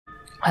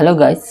Hello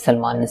guys,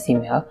 Salman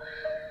Naseem here.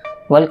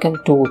 Welcome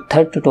to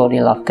third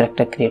tutorial of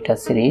character creator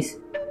series.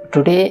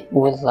 Today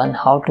we'll learn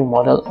how to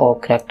model our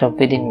character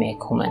within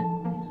makehuman,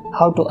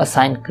 how to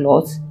assign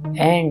clothes,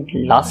 and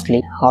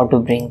lastly how to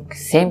bring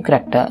same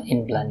character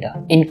in Blender.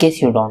 In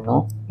case you don't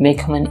know,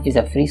 makehuman is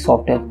a free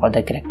software for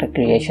the character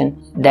creation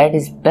that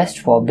is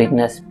best for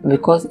beginners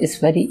because it's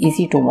very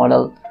easy to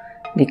model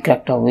the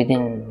character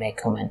within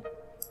makehuman.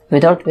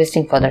 Without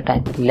wasting further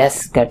time,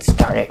 let's get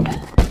started.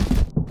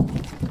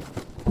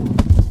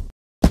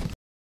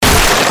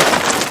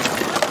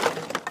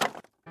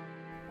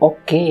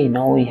 Okay,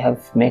 now we have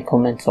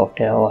makehuman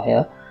software over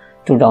here.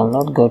 To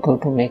download, go to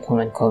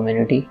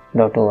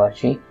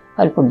makehumancommunity.org.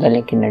 I'll put the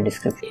link in the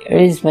description.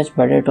 It is much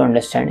better to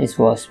understand its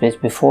workspace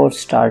before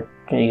start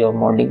your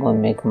modeling on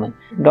makehuman.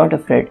 Don't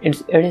afraid,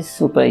 it is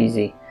super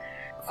easy.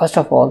 First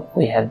of all,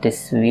 we have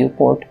this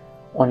viewport.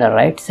 On the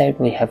right side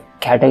we have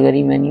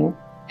category menu,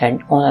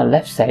 and on the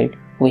left side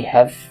we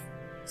have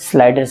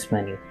sliders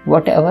menu.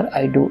 Whatever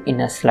I do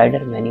in a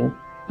slider menu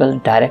will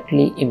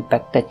directly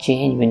impact the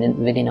change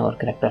within our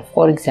character.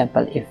 For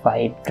example, if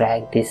I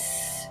drag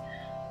this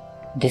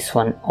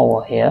one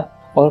over here,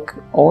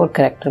 our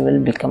character will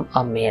become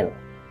a male.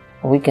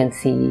 We can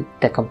see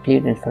the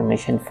complete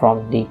information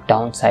from the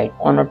downside.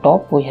 On the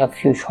top we have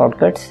few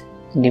shortcuts.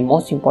 The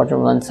most important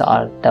ones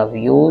are the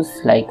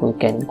views, like we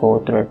can go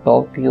to the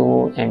top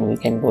view and we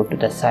can go to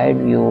the side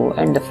view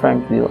and the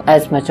front view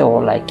as much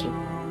our liking.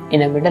 In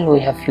the middle we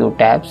have few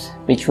tabs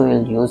which we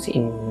will use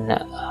in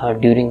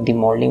during the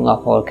modeling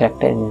of our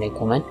character in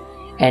makehuman,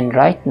 and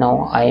right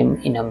now I am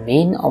in a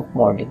main of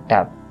modeling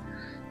tab.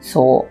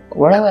 So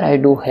whatever I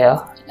do here,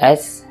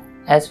 as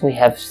we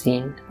have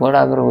seen,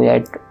 whatever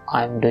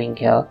I am doing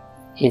here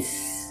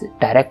is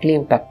directly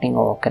impacting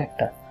our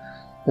character.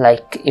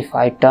 Like if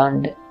I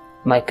turned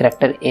my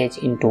character age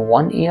into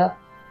 1 year,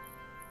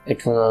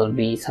 it will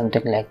be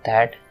something like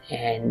that,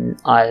 and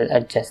I'll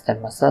adjust the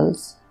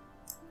muscles.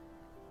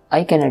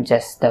 I can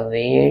adjust the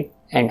weight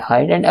and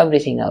height and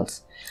everything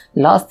else.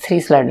 Last 3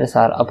 sliders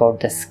are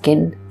about the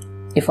skin.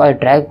 If I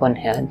drag one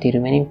here, the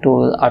remaining 2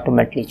 will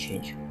automatically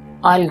change.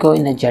 I'll go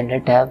in the gender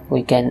tab.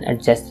 We can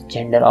adjust the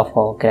gender of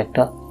our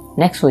character.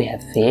 Next we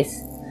have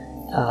face.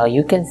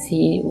 You can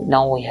see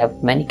now we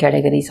have many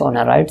categories on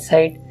the right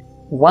side.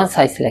 Once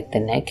I select the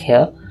neck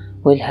here,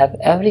 we'll have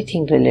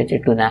everything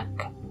related to neck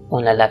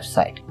on the left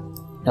side.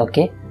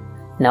 Okay,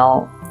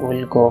 now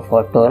we'll go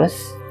for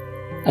Taurus.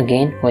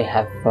 Again we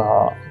have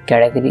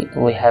category,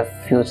 we have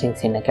few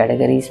things in the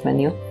categories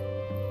menu.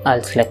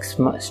 I'll select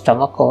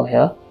stomach over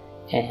here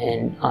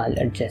and I'll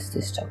adjust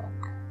the stomach.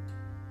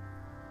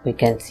 We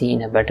can see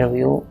in a better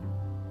view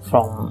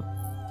from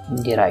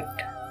the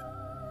right.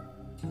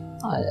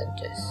 I'll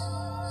adjust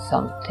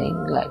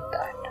something like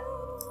that.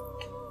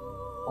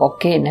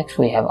 Okay, next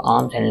we have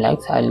arms and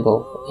legs. I'll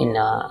go in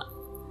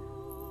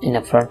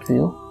a front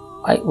view.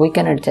 We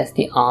can adjust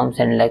the arms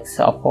and legs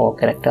of our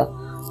character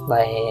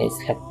by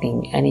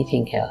selecting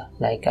anything here.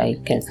 Like I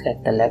can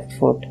select the left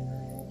foot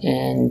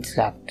and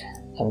select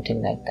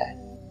something like that.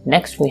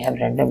 Next we have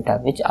random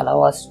tab, which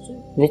allows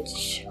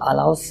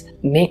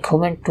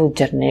makehuman to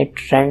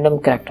generate random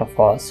character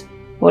for us.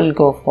 We'll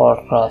go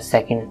for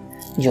second,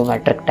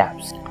 geometric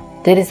tabs.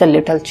 There is a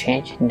little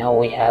change. Now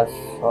we have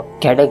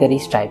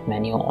categories type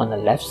menu on the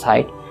left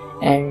side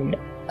and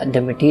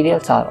the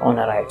materials are on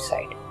the right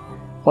side.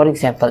 For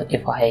example,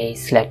 if I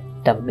select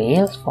the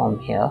males from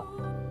here,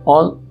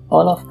 all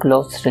of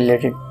clothes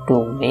related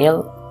to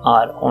male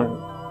are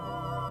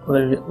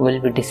will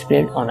be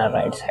displayed on the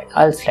right side.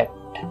 I'll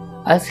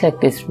select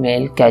this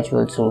male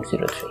casual suit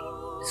 03,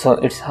 so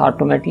it's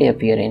automatically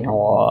appear in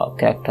our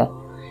character.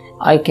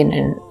 I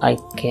can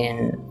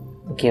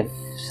give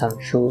some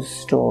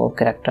shoes to our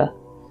character.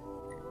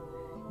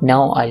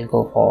 Now I'll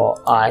go for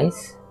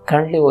eyes.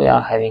 Currently we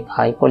are having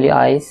high poly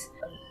eyes.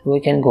 We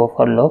can go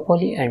for low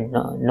poly and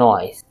no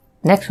eyes.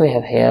 Next we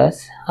have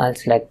hairs. I'll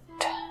select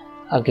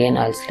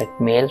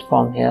male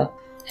from here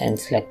and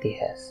select the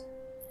hairs.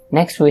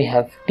 Next we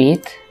have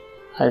teeth.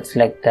 I'll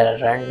select the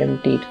random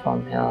teeth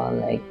from here,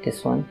 like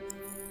this one.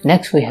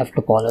 Next we have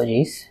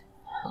topologies.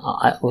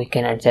 We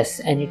can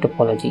adjust any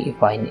topology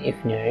if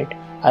needed.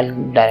 I'll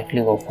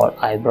directly go for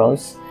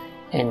eyebrows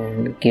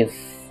and give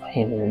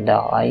him the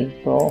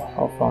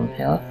eyebrow from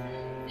here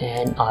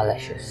and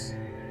eyelashes.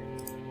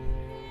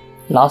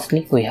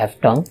 Lastly we have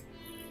tongue.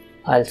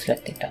 I'll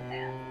select the tongue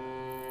here.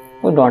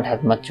 We don't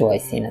have much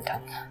choice in a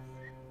tongue.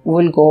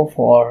 We'll go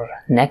for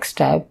next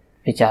tab,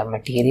 which are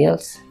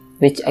materials,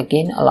 which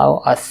again allow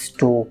us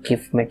to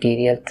give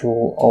material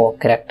to our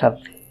character.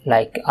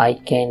 Like I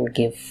can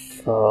give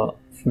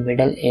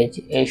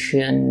middle-aged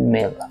Asian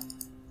male,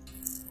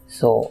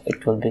 so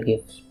it will be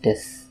give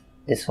this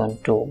one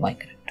to my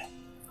character.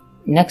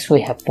 Next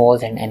we have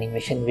pose and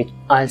animation, which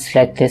I'll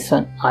select this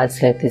one. I'll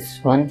select this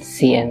one,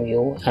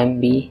 CMU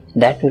MB.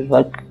 That will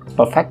work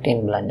perfect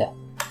in Blender.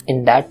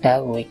 In that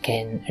tab we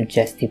can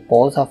adjust the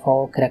pose of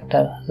our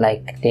character.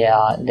 Like there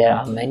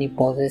are many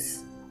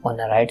poses on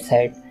the right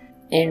side,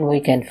 and we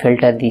can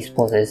filter these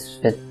poses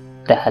with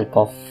the help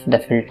of the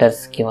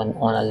filters given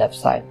on the left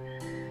side.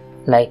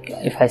 Like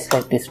if I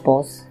select this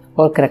pose,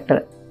 our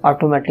character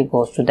automatically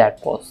goes to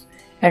that pose,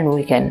 and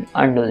we can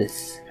undo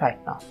this right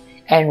now.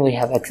 And we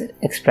have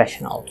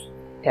expression also.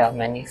 There are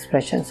many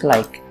expressions,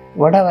 like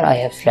whatever I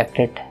have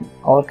selected,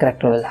 our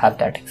character will have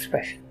that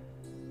expression.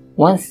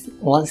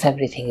 Once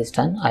everything is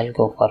done, I'll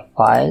go for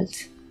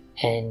files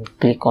and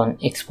click on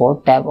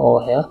export tab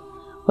over here.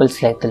 We'll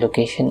select the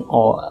location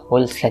of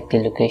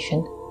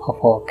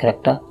our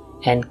character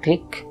and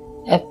click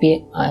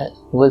FBX.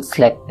 We'll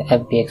select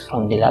FBX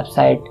from the left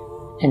side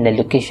and the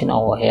location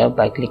over here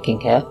by clicking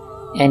here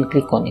and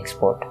click on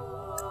export.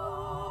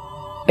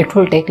 It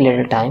will take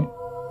little time.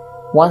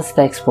 Once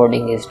the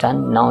exporting is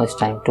done, now it's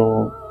time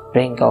to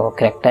bring our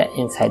character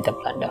inside the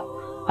Blender.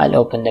 I'll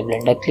open the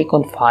Blender, click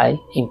on File,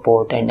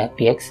 Import and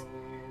FBX.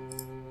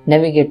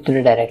 Navigate to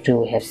the directory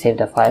we have saved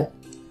the file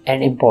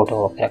and import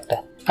our character.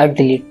 I'll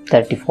delete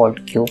the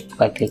default cube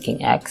by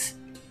clicking X,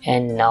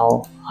 and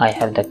now I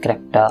have the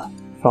character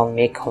from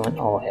makehuman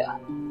over here.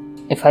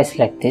 If I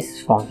select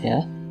this from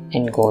here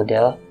and go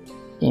there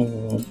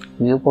in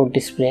viewport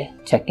display,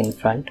 check in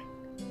front,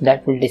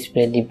 that will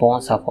display the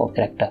bones of our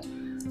character.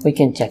 We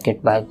can check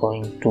it by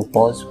going to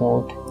pose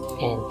mode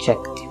and check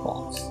the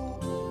bones.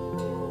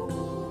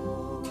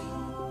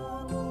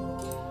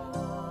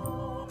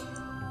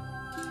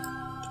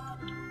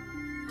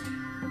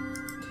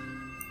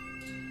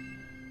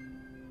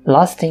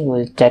 Last thing,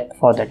 we'll check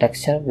for the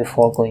texture.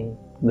 Before going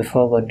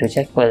to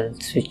check, we'll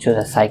switch to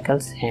the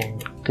cycles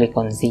and click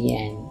on Z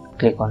and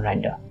click on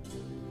render.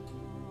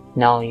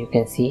 Now you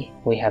can see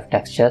we have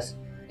textures.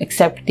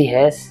 Except the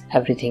hairs,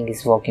 everything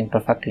is working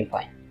perfectly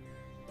fine.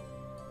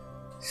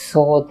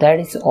 So that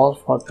is all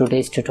for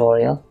today's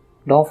tutorial.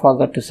 Don't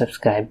forget to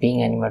subscribe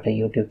Being Animator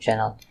YouTube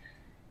channel.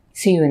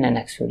 See you in the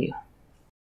next video.